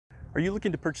Are you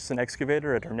looking to purchase an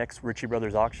excavator at our next Ritchie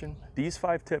Brothers auction? These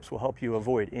 5 tips will help you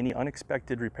avoid any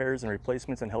unexpected repairs and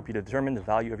replacements and help you determine the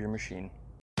value of your machine.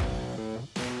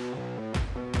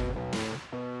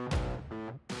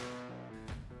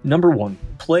 Number 1.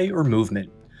 Play or movement.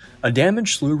 A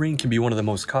damaged slew ring can be one of the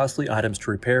most costly items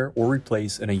to repair or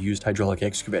replace in a used hydraulic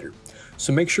excavator,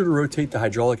 so make sure to rotate the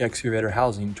hydraulic excavator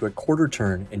housing to a quarter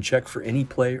turn and check for any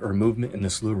play or movement in the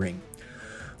slew ring.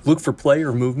 Look for play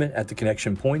or movement at the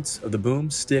connection points of the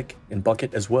boom, stick, and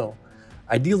bucket as well.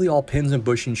 Ideally, all pins and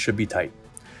bushings should be tight.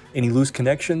 Any loose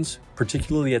connections,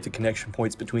 particularly at the connection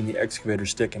points between the excavator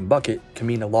stick and bucket, can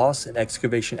mean a loss in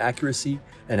excavation accuracy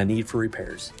and a need for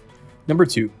repairs. Number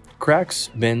 2.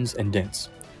 Cracks, bends, and dents.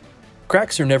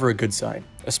 Cracks are never a good sign,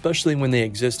 especially when they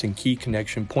exist in key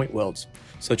connection point welds,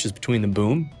 such as between the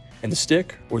boom and the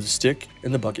stick or the stick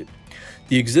and the bucket.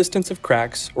 The existence of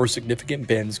cracks or significant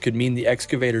bends could mean the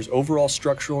excavator's overall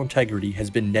structural integrity has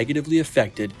been negatively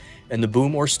affected and the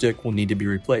boom or stick will need to be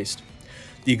replaced.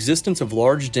 The existence of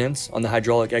large dents on the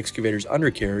hydraulic excavator's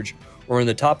undercarriage or on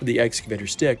the top of the excavator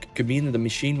stick could mean that the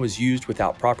machine was used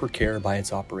without proper care by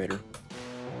its operator.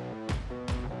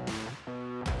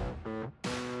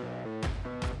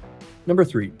 Number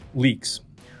 3. Leaks.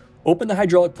 Open the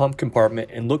hydraulic pump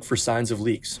compartment and look for signs of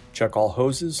leaks. Check all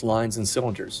hoses, lines, and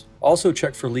cylinders. Also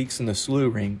check for leaks in the slew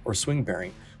ring or swing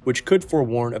bearing, which could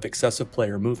forewarn of excessive play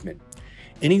or movement.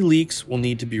 Any leaks will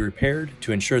need to be repaired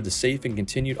to ensure the safe and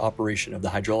continued operation of the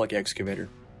hydraulic excavator.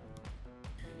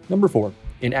 Number 4.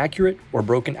 Inaccurate or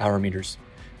broken hour meters.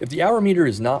 If the hour meter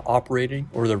is not operating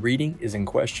or the reading is in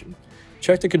question,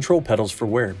 check the control pedals for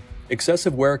wear.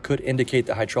 Excessive wear could indicate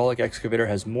the hydraulic excavator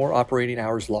has more operating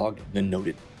hours logged than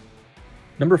noted.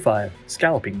 Number 5.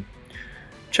 Scalloping.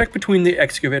 Check between the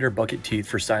excavator bucket teeth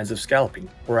for signs of scalloping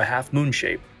or a half moon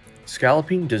shape.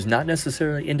 Scalloping does not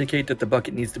necessarily indicate that the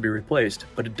bucket needs to be replaced,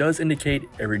 but it does indicate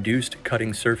a reduced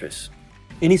cutting surface.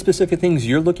 Any specific things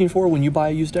you're looking for when you buy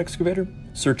a used excavator?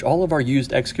 Search all of our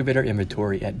used excavator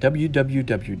inventory at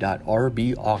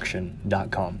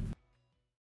www.rbauction.com.